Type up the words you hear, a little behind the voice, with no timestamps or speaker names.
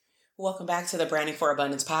Welcome back to the Branding for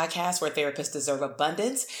Abundance podcast, where therapists deserve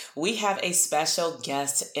abundance. We have a special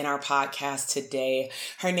guest in our podcast today.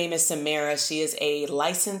 Her name is Samiyrah. She is a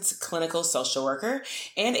licensed clinical social worker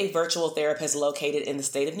and a virtual therapist located in the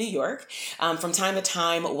state of New York. From time to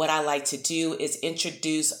time, what I like to do is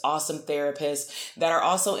introduce awesome therapists that are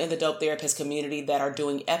also in the dope therapist community that are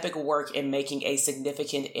doing epic work and making a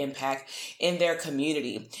significant impact in their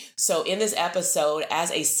community. So in this episode, as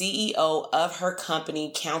a CEO of her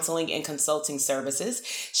company, Counseling and Consulting Services,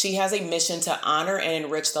 she has a mission to honor and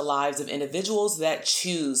enrich the lives of individuals that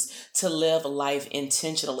choose to live life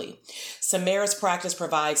intentionally. Samiyrah's practice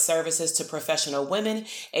provides services to professional women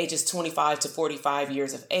ages 25 to 45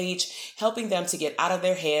 years of age, helping them to get out of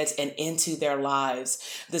their heads and into their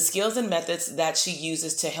lives. The skills and methods that she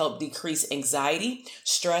uses to help decrease anxiety,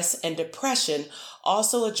 stress, and depression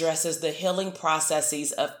also addresses the healing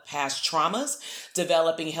processes of past traumas,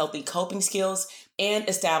 developing healthy coping skills, and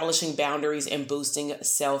establishing boundaries and boosting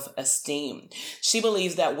self-esteem. She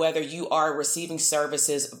believes that whether you are receiving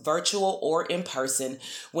services virtual or in person,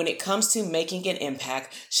 when it comes to making an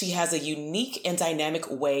impact, she has a unique and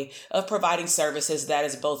dynamic way of providing services that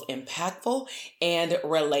is both impactful and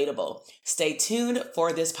relatable. Stay tuned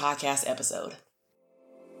for this podcast episode.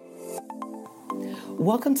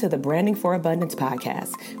 Welcome to the Branding for Abundance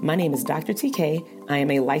podcast. My name is Dr. TK. I am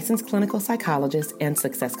a licensed clinical psychologist and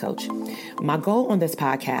success coach. My goal on this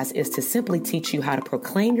podcast is to simply teach you how to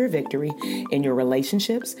proclaim your victory in your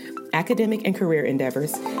relationships, academic and career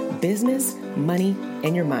endeavors, business, money,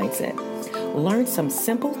 and your mindset. Learn some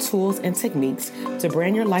simple tools and techniques to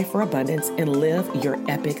brand your life for abundance and live your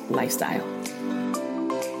epic lifestyle.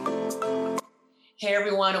 Hey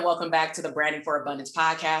everyone, and welcome back to the Branding for Abundance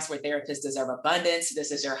podcast, where therapists deserve abundance.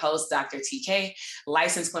 This is your host, Dr. TK,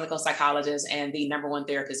 licensed clinical psychologist and the #1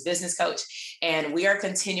 therapist business coach. And we are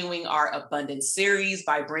continuing our abundance series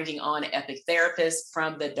by bringing on epic therapists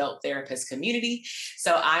from the dope therapist community.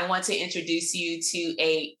 So I want to introduce you to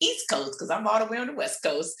a East Coast, because I'm all the way on the West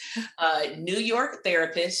Coast, New York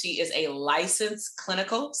therapist. She is a licensed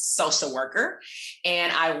clinical social worker.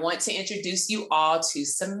 And I want to introduce you all to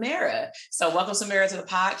Samiyrah. So welcome, Samiyrah, to the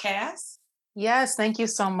podcast. Yes, thank you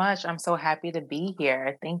so much. I'm so happy to be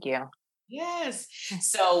here. Thank you. Yes.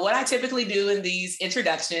 So what I typically do in these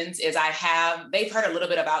introductions is they've heard a little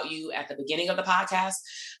bit about you at the beginning of the podcast,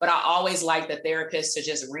 but I always like the therapists to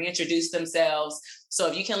just reintroduce themselves. So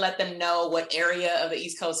if you can let them know what area of the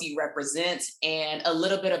East Coast you represent and a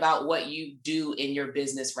little bit about what you do in your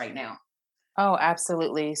business right now. Oh,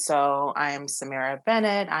 absolutely. So I am Samiyrah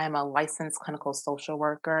Bennett. I am a licensed clinical social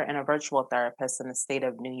worker and a virtual therapist in the state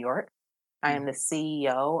of New York. I am the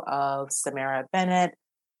CEO of Samiyrah Bennett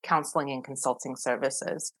Counseling and Consulting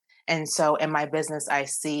Services. And so in my business, I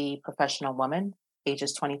see professional women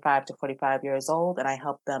ages 25 to 45 years old, and I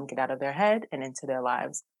help them get out of their head and into their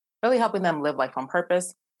lives, really helping them live life on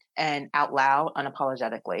purpose and out loud,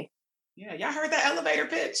 unapologetically. Yeah, y'all heard that elevator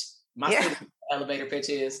pitch? My favorite elevator pitch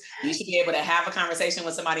is you should be able to have a conversation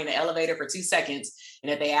with somebody in the elevator for 2 seconds. And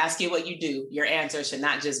if they ask you what you do, your answer should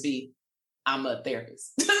not just be, I'm a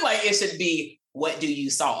therapist. Like it should be, what do you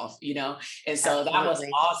solve? And so That was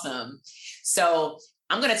awesome. So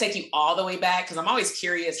I'm going to take you all the way back because I'm always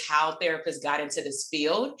curious how therapists got into this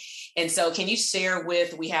field. And so can you share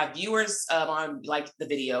we have viewers on like the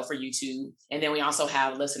video for YouTube, and then we also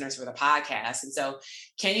have listeners for the podcast. And so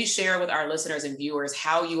can you share with our listeners and viewers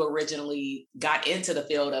how you originally got into the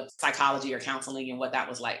field of psychology or counseling and what that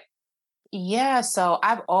was like? Yeah, so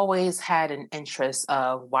I've always had an interest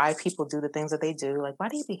of why people do the things that they do. Like, why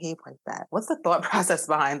do you behave like that? What's the thought process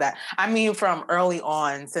behind that? I mean, from early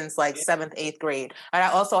on, since like 7th, 8th grade. And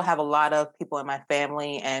I also have a lot of people in my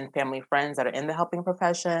family and family friends that are in the helping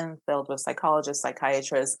profession, filled with psychologists,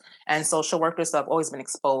 psychiatrists, and social workers. So I've always been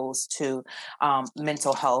exposed to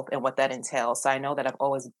mental health and what that entails. So I know that I've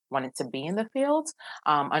always wanted to be in the field.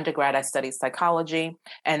 Undergrad, I studied psychology,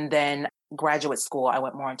 and then graduate school, I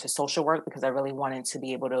went more into social work because I really wanted to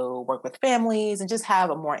be able to work with families and just have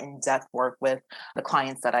a more in-depth work with the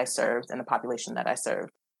clients that I served and the population that I served.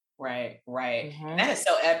 Right. That is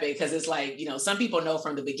so epic because it's like, some people know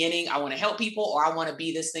from the beginning, I want to help people or I want to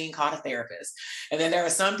be this thing called a therapist. And then there are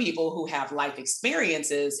some people who have life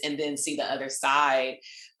experiences and then see the other side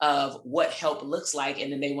of what help looks like.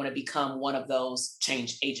 And then they want to become one of those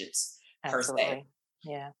change agents per se.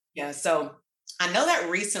 Yeah. So I know that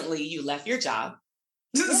recently you left your job.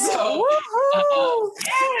 So,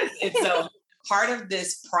 yes. And so Part of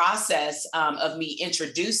this process of me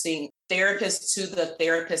introducing therapists to the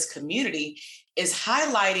therapist community is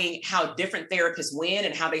highlighting how different therapists win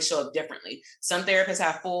and how they show up differently. Some therapists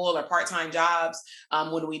have full or part-time jobs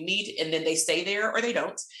when we meet, and then they stay there or they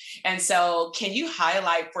don't. And so can you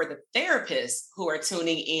highlight for the therapists who are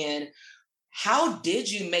tuning in, how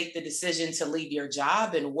did you make the decision to leave your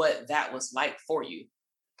job and what that was like for you?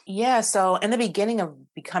 Yeah. So in the beginning of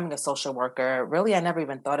becoming a social worker, really, I never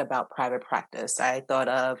even thought about private practice. I thought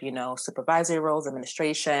of, supervisory roles,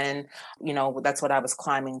 administration, that's what I was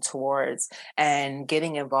climbing towards. And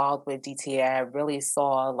getting involved with DTA, I really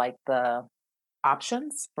saw like the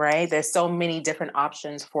options, right? There's so many different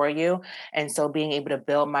options for you. And so being able to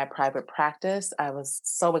build my private practice, I was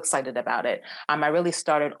so excited about it. I really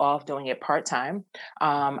started off doing it part-time.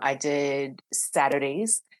 I did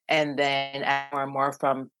Saturdays, and then more and more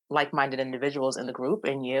from like-minded individuals in the group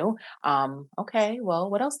and you, okay, well,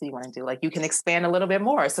 what else do you want to do? Like, you can expand a little bit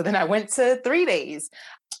more. So then I went to 3 days.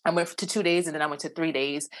 I went to 2 days, and then I went to 3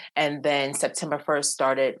 days. And then September 1st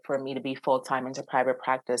started for me to be full-time into private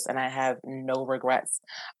practice. And I have no regrets.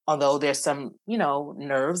 Although there's some,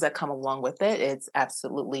 nerves that come along with it, it's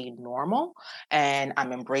absolutely normal. And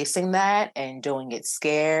I'm embracing that and doing it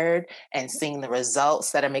scared and seeing the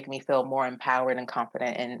results that are making me feel more empowered and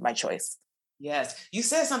confident in my choice. Yes, you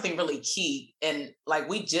said something really key. And like,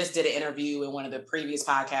 we just did an interview in one of the previous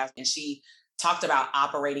podcasts, and she talked about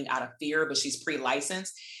operating out of fear, but she's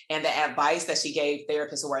pre-licensed. And the advice that she gave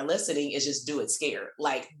therapists who are listening is just do it scared.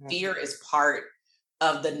 Like, fear is part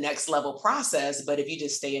of the next level process. But if you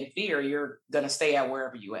just stay in fear, you're going to stay at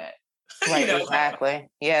wherever you at. Right, exactly.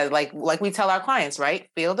 Yeah, like we tell our clients, right?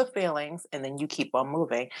 Feel the feelings and then you keep on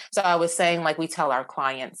moving. So I was saying, like, we tell our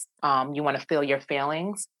clients, you want to feel your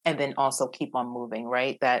feelings and then also keep on moving,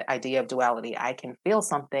 right? That idea of duality. I can feel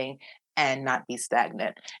something and not be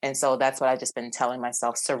stagnant. And so that's what I've just been telling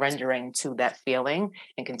myself, surrendering to that feeling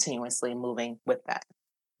and continuously moving with that.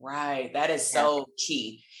 Right. That is so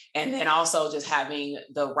key. And then also just having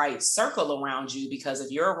the right circle around you, because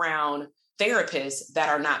if you're around therapists that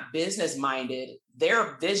are not business minded,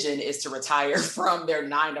 their vision is to retire from their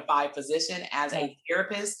 9 to 5 position as a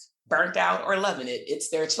therapist, burnt out or loving it. It's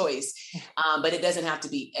their choice. But it doesn't have to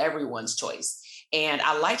be everyone's choice. And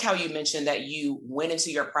I like how you mentioned that you went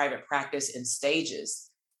into your private practice in stages,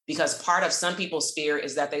 because part of some people's fear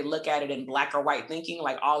is that they look at it in black or white thinking,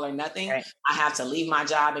 like all or nothing. Right. I have to leave my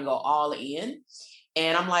job and go all in.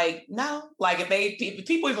 And I'm like, no, like if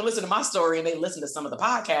people even listen to my story and they listen to some of the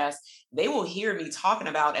podcasts, they will hear me talking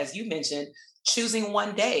about, as you mentioned, choosing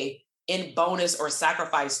one day in bonus or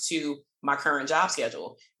sacrifice to my current job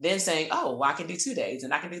schedule, then saying, oh, well, I can do 2 days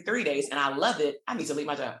and I can do 3 days and I love it. I need to leave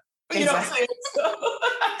my job. You know what I'm saying?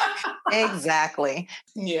 Exactly.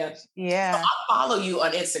 Yeah. Yeah. So I follow you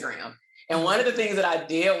on Instagram. And one of the things that I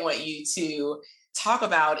did want you to talk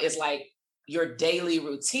about is like your daily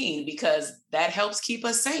routine, because that helps keep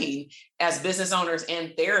us sane as business owners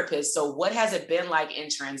and therapists. So what has it been like in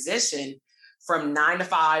transition from 9 to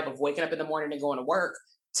 5 of waking up in the morning and going to work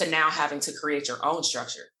to now having to create your own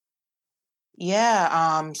structure?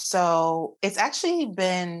 Yeah, so it's actually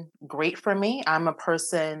been great for me. I'm a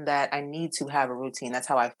person that I need to have a routine. That's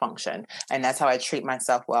how I function, and that's how I treat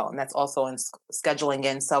myself well. And that's also in scheduling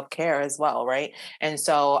in self-care as well, right? And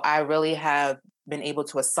so I really have been able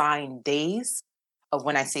to assign days of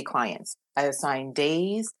when I see clients. I assign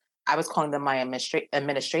days. I was calling them my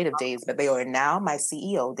administrative days, but they are now my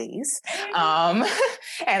CEO days.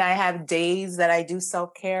 And I have days that I do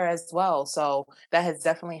self-care as well. So that has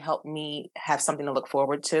definitely helped me have something to look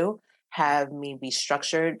forward to, have me be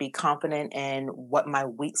structured, be confident in what my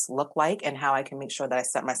weeks look like and how I can make sure that I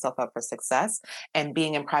set myself up for success. And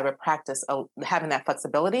being in private practice, having that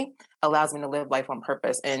flexibility allows me to live life on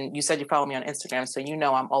purpose. And you said you follow me on Instagram, so you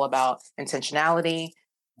know I'm all about intentionality,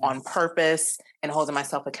 on purpose, and holding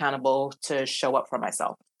myself accountable to show up for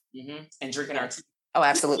myself. Mm-hmm. And drinking our tea. Oh,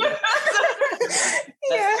 absolutely.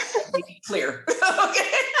 Yeah. Clear.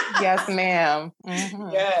 Okay. Yes, ma'am. Mm-hmm.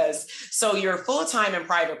 Yes. So you're full-time in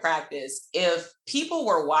private practice. If people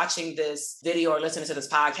were watching this video or listening to this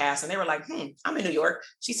podcast and they were like, I'm in New York,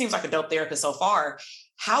 she seems like a dope therapist so far,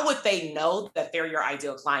 how would they know that they're your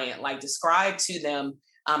ideal client? Like, describe to them.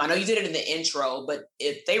 I know you did it in the intro, but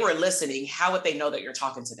if they were listening, how would they know that you're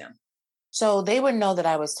talking to them? So they would know that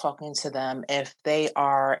I was talking to them if they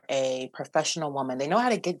are a professional woman. They know how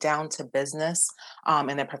to get down to business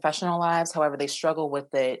in their professional lives. However, they struggle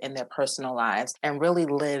with it in their personal lives and really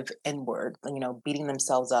live inward, beating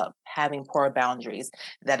themselves up, having poor boundaries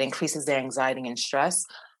that increases their anxiety and stress.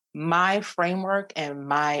 my framework and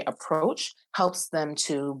my approach helps them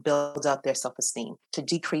to build up their self-esteem, to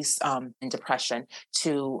decrease in depression,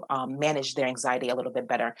 to manage their anxiety a little bit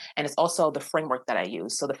better. And it's also the framework that I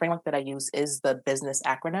use. So the framework that I use is the business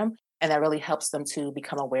acronym, and that really helps them to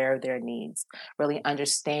become aware of their needs, really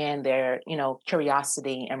understand their,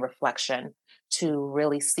 curiosity and reflection, to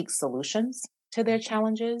really seek solutions to their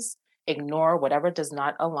challenges, ignore whatever does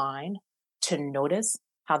not align, to notice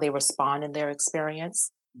how they respond in their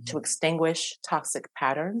experience, to Mhm. extinguish toxic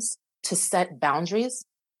patterns, to set boundaries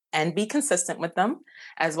and be consistent with them,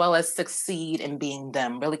 as well as succeed in being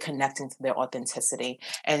them, really connecting to their authenticity.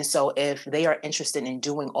 And so, if they are interested in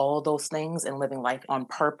doing all those things and living life on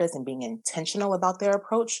purpose and being intentional about their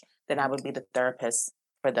approach, then I would be the therapist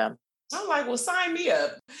for them. I'm like, well, sign me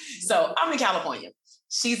up. So I'm in California.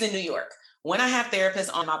 She's in New York. When I have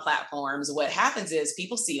therapists on my platforms, what happens is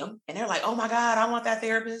people see them and they're like, oh my God, I want that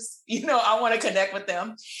therapist. I want to connect with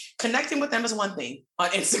them. Connecting with them is one thing on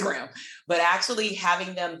Instagram, but actually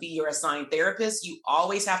having them be your assigned therapist, you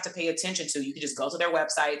always have to pay attention to. You can just go to their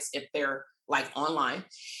websites if they're like online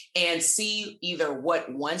and see either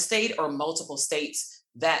what one state or multiple states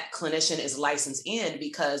that clinician is licensed in,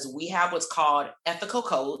 because we have what's called ethical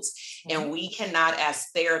codes, Mhm. and we cannot as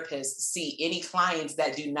therapists see any clients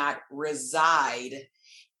that do not reside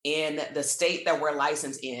in the state that we're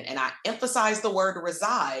licensed in. And I emphasize the word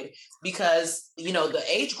reside because, the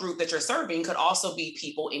age group that you're serving could also be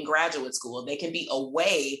people in graduate school. They can be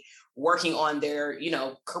away working on their,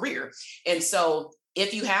 career. And so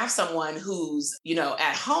if you have someone who's,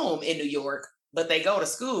 at home in New York, but they go to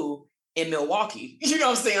school in Milwaukee, what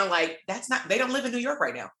I'm saying? Like, they don't live in New York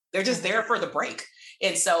right now. They're just Mhm. there for the break.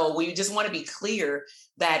 And so we just want to be clear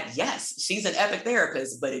that yes, she's an epic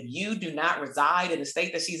therapist, but if you do not reside in the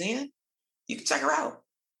state that she's in, you can check her out.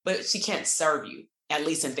 But she can't serve you, at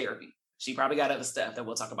least in therapy. She probably got other stuff that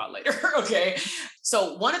we'll talk about later. Okay.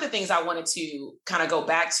 So one of the things I wanted to kind of go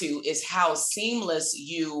back to is how seamless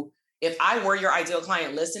if I were your ideal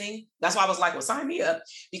client listening, that's why I was like, well, sign me up,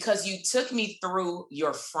 because you took me through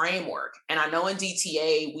your framework. And I know in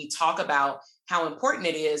DTA, we talk about how important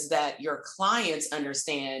it is that your clients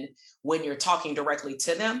understand when you're talking directly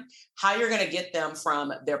to them, how you're going to get them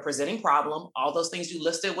from their presenting problem, all those things you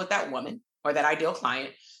listed with that woman or that ideal client,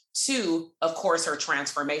 to, of course, her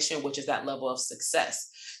transformation, which is that level of success.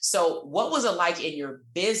 So, what was it like in your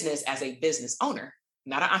business as a business owner,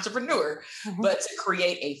 not an entrepreneur, Mhm. but to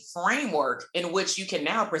create a framework in which you can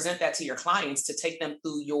now present that to your clients to take them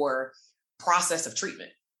through your process of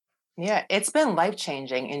treatment? Yeah, it's been life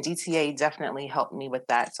changing, and DTA definitely helped me with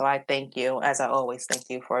that. So I thank you, as I always thank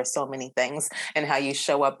you for so many things and how you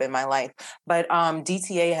show up in my life. But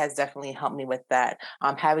DTA has definitely helped me with that.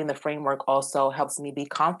 Having the framework also helps me be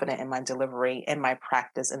confident in my delivery, in my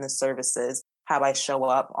practice, in the services, how I show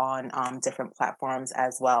up on different platforms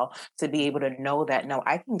as well, to be able to know that no,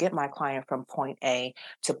 I can get my client from point A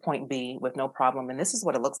to point B with no problem, and this is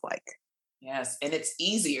what it looks like. Yes. And it's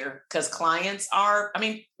easier because clients are, I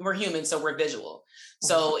mean, we're human, so we're visual. Mhm.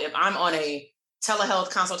 So if I'm on a telehealth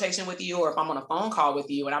consultation with you, or if I'm on a phone call with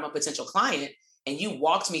you and I'm a potential client, and you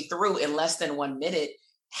walked me through in less than 1 minute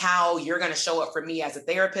how you're going to show up for me as a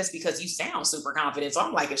therapist because you sound super confident. So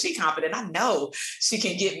I'm like, if she's confident, I know she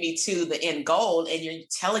can get me to the end goal. And you're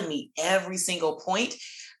telling me every single point.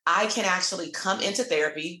 I can actually come into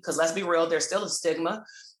therapy because let's be real, there's still a stigma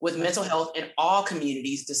with mental health in all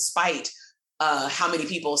communities, despite how many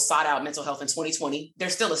people sought out mental health in 2020.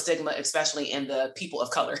 There's still a stigma, especially in the people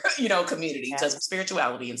of color, community, because of Yes.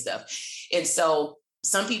 spirituality and stuff. And so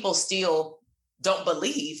some people still don't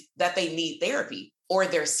believe that they need therapy, or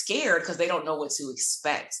they're scared because they don't know what to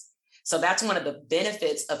expect. So that's one of the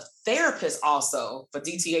benefits of therapists also, for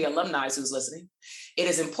DTA alumni who's listening. It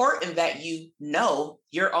is important that you know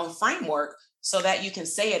your own framework so that you can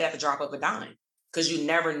say it at the drop of a dime, because you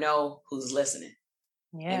never know who's listening.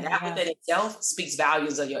 And Yeah, that yeah. within itself speaks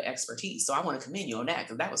volumes of your expertise. So I want to commend you on that,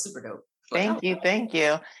 because that was super dope. Like, Thank you, thank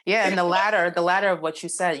you. Yeah, and the latter of what you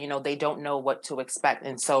said, they don't know what to expect,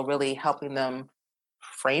 and so really helping them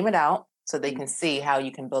frame it out so they can see how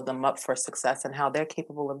you can build them up for success and how they're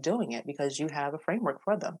capable of doing it because you have a framework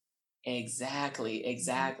for them. exactly, Mhm.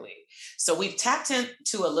 exactly. So we've tapped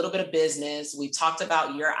into a little bit of business. We've talked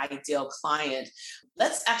about your ideal client.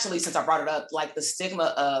 Let's actually, since I brought it up, like the stigma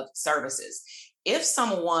of services. If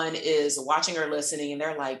someone is watching or listening and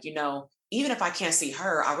they're like, even if I can't see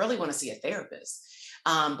her, I really want to see a therapist.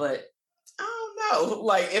 But I don't know,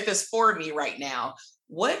 like if it's for me right now,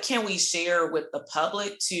 what can we share with the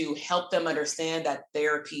public to help them understand that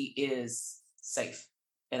therapy is safe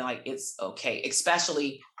and like it's okay,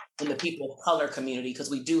 especially in the people of color community, because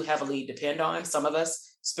we do heavily depend on some of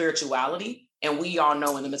us. spirituality. And we all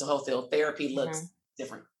know in the mental health field, therapy looks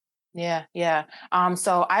different. Yeah, yeah.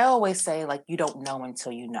 So I always say, like, you don't know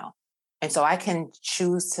until you know. And so I can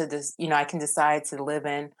choose to this, I can decide to live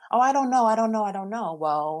in, oh, I don't know, I don't know, I don't know.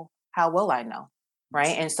 Well, how will I know?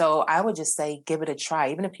 Right. And so I would just say, give it a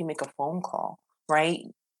try, even if you make a phone call, right?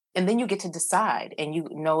 And then you get to decide, and you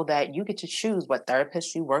know that you get to choose what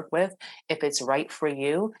therapist you work with, if it's right for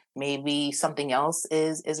you. Maybe something else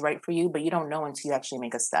is right for you, but you don't know until you actually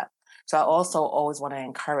make a step. So I also always want to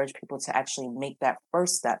encourage people to actually make that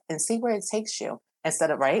first step and see where it takes you.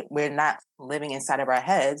 Instead of, right, we're not living inside of our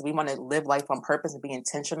heads. We want to live life on purpose and be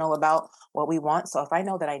intentional about what we want. So if I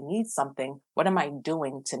know that I need something, what am I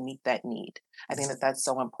doing to meet that need? I think that that's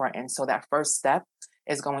so important. So that first step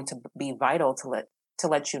is going to be vital to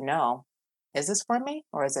let you know, is this for me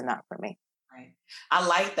or is it not for me? Right. I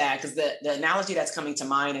like that, because the analogy that's coming to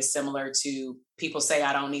mind is similar to people say,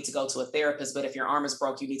 I don't need to go to a therapist, but if your arm is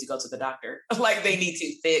broke, you need to go to the doctor. Like, they need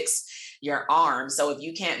to fix your arm. So if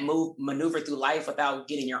you can't maneuver through life without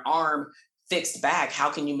getting your arm fixed back,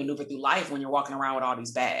 how can you maneuver through life when you're walking around with all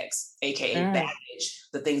these bags, AKA baggage,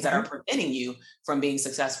 the things that are preventing you from being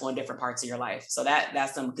successful in different parts of your life? So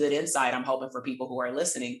that's some good insight. I'm hoping for people who are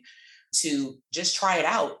listening to just try it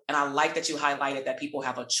out. And I like that you highlighted that people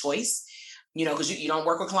have a choice, because you don't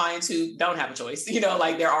work with clients who don't have a choice.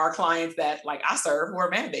 Like, there are clients that, like, I serve, who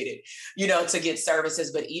are mandated, to get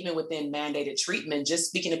services. But even within mandated treatment, just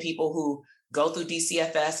speaking to people who go through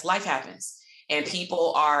DCFS, life happens. And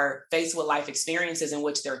people are faced with life experiences in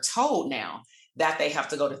which they're told now that they have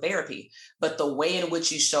to go to therapy. But the way in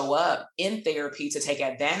which you show up in therapy to take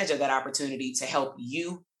advantage of that opportunity to help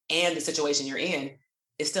you and the situation you're in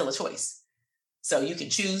is still a choice. So you can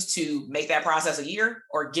choose to make that process a year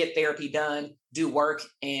or get therapy done, do work,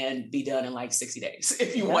 and be done in like 60 days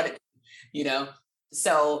if you want it,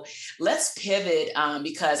 So let's pivot,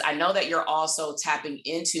 because I know that you're also tapping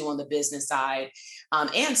into, on the business side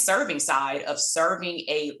and serving side, of serving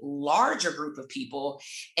a larger group of people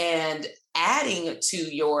and adding to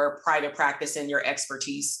your private practice and your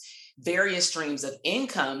expertise various streams of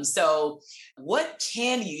income. So what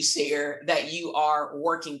can you share that you are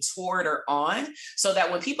working toward or on, so that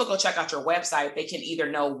when people go check out your website, they can either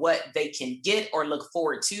know what they can get or look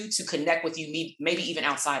forward to connect with you, maybe even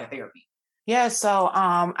outside of therapy? Yeah, so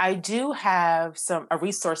I do have a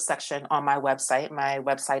resource section on my website. My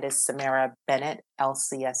website is Samiyrah Bennett,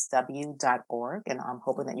 lcsw.org, and I'm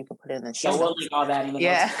hoping that you can put it in the show Yeah, we'll notes. link all that in the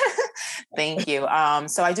Yeah. notes. Thank you.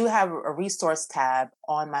 So I do have a resource tab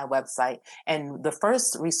on my website. And the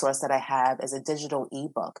first resource that I have is a digital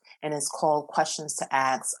ebook, and it's called Questions to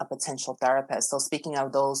Ask a Potential Therapist. So speaking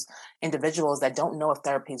of those individuals that don't know if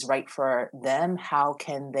therapy is right for them, how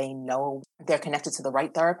can they know they're connected to the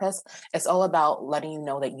right therapist? It's all about letting you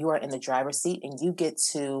know that you are in the driver's seat and you get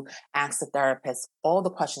to ask the therapist all the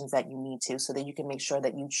questions that you need to, so that you can make sure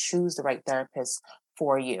that you choose the right therapist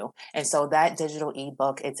for you. And so that digital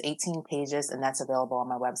ebook, it's 18 pages, and that's available on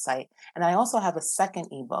my website. And I also have a second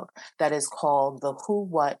ebook that is called The Who,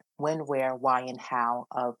 What, When, Where, Why, and How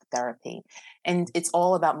of Therapy. And it's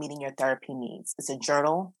all about meeting your therapy needs. It's a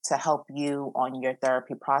journal to help you on your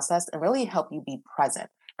therapy process and really help you be present.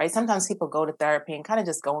 Right? Sometimes people go to therapy and kind of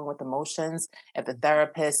just going with emotions. If the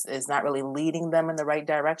therapist is not really leading them in the right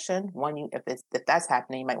direction, if that's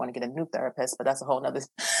happening, you might want to get a new therapist, but that's a whole nother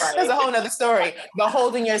that's a whole nother story. But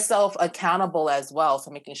holding yourself accountable as well. So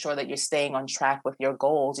making sure that you're staying on track with your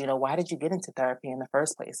goals. Why did you get into therapy in the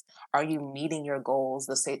first place? Are you meeting your goals,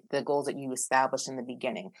 the goals that you established in the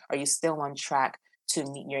beginning? Are you still on track to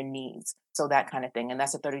meet your needs? So that kind of thing. And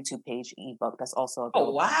that's a 32-page ebook that's also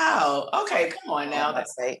available. Oh, wow. Okay, come on now.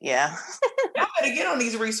 Website. Yeah. Y'all better get on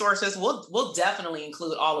these resources. We'll definitely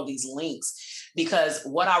include all of these links, because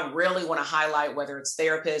what I really want to highlight, whether it's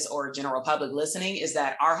therapists or general public listening, is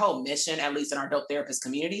that our whole mission, at least in our dope therapist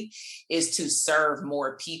community, is to serve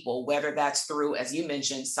more people, whether that's through, as you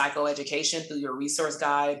mentioned, psychoeducation through your resource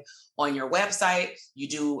guide on your website. You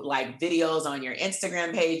do like videos on your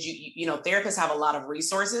Instagram page. Therapists have a lot of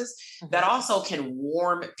resources that also can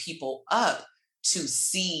warm people up to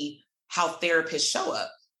see how therapists show up.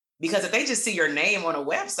 Because if they just see your name on a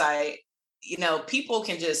website, people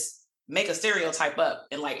can just make a stereotype up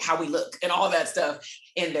and like how we look and all that stuff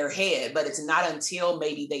in their head. But it's not until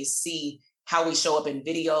maybe they see how we show up in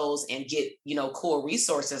videos and get, cool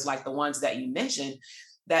resources like the ones that you mentioned,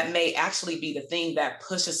 that may actually be the thing that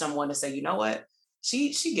pushes someone to say, you know what,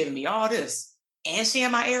 she giving me all this, and she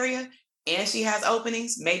in my area, and she has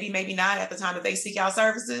openings, maybe not at the time that they seek out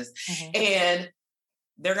services. And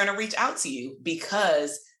they're going to reach out to you,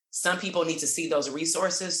 because some people need to see those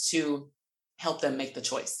resources to help them make the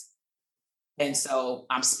choice. And so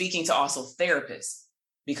I'm speaking to also therapists,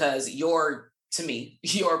 because to me,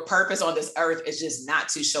 your purpose on this earth is just not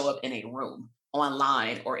to show up in a room,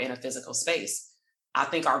 online, or in a physical space. I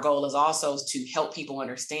think our goal is also to help people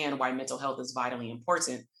understand why mental health is vitally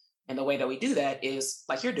important. And the way that we do that is,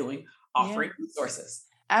 like you're doing, offering resources.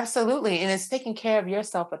 Absolutely. And it's taking care of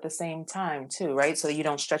yourself at the same time too, right? So you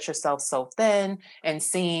don't stretch yourself so thin and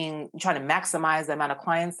trying to maximize the amount of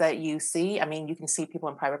clients that you see. I mean, you can see people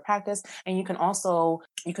in private practice, and you can also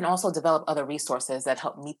develop other resources that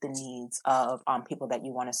help meet the needs of people that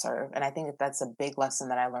you want to serve. And I think that's a big lesson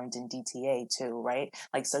that I learned in DTA too, right?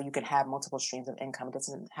 Like, so you can have multiple streams of income. It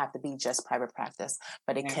doesn't have to be just private practice,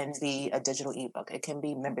 but it can be a digital ebook. It can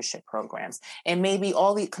be membership programs, and maybe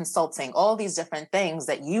all the consulting, all these different things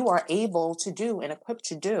that you are able to do and equipped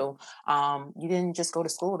to do. You didn't just go to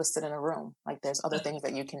school to sit in a room. Like, there's other things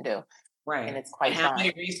that you can do. Right. And it's quite how fun.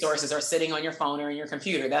 many resources are sitting on your phone or in your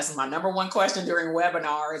computer? That's my number one question during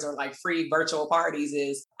webinars or like free virtual parties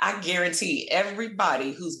is, I guarantee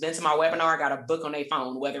everybody who's been to my webinar got a book on their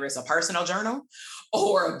phone, whether it's a personal journal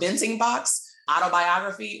or a venting box,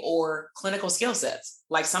 autobiography, or clinical skill sets.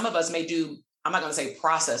 Like, some of us may do, I'm not going to say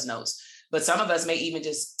process notes, but some of us may even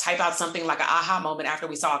just type out something like an aha moment after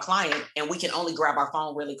we saw a client, and we can only grab our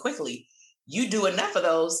phone really quickly. You do enough of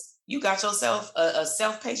those, you got yourself a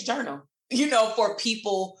self-paced journal, for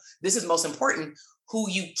people, this is most important, who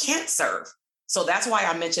you can't serve. So that's why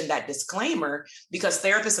I mentioned that disclaimer, because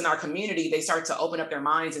therapists in our community, they start to open up their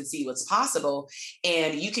minds and see what's possible.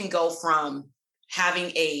 And you can go from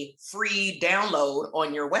having a free download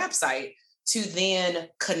on your website to then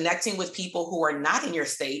connecting with people who are not in your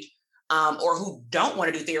state, or who don't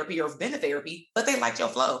want to do therapy or have been to therapy, but they like your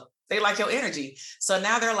flow. They like your energy. So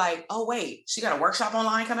now they're like, oh, wait, she got a workshop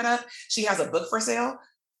online coming up. She has a book for sale.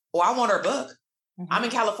 Well, I want her book. Mm-hmm. I'm in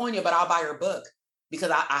California, but I'll buy her book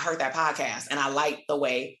because I heard that podcast and I like the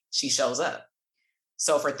way she shows up.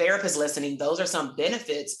 So for therapists listening, those are some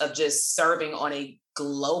benefits of just serving on a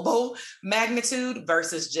global magnitude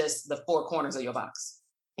versus just the four corners of your box.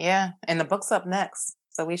 Yeah. And the book's up next.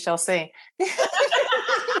 So we shall see.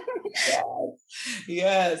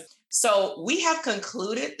 Yes. So we have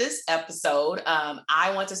concluded this episode.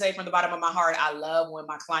 I want to say from the bottom of my heart, I love when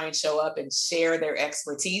my clients show up and share their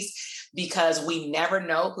expertise, because we never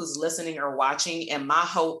know who's listening or watching. And my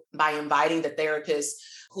hope, by inviting the therapists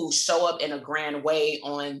who show up in a grand way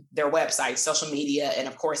on their website, social media, and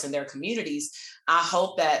of course in their communities, I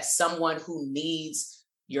hope that someone who needs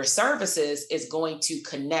your services is going to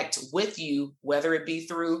connect with you, whether it be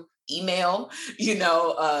through email,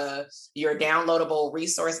 your downloadable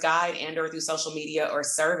resource guide, and or through social media or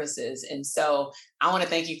services. And so I want to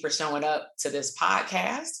thank you for showing up to this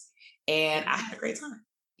podcast, and I had a great time.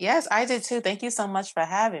 Yes, I did too. Thank you so much for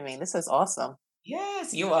having me. This is awesome.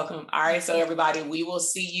 Yes, you're welcome. All right. So everybody, we will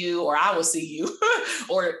see you, or I will see you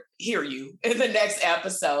or hear you in the next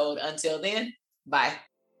episode. Until then, bye.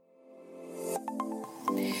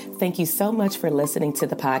 Thank you so much for listening to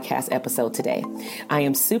the podcast episode today. I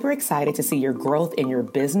am super excited to see your growth in your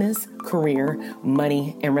business, career,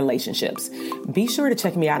 money, and relationships. Be sure to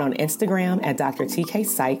check me out on Instagram at Dr. TK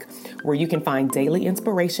Psych, where you can find daily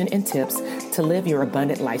inspiration and tips to live your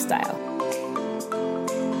abundant lifestyle.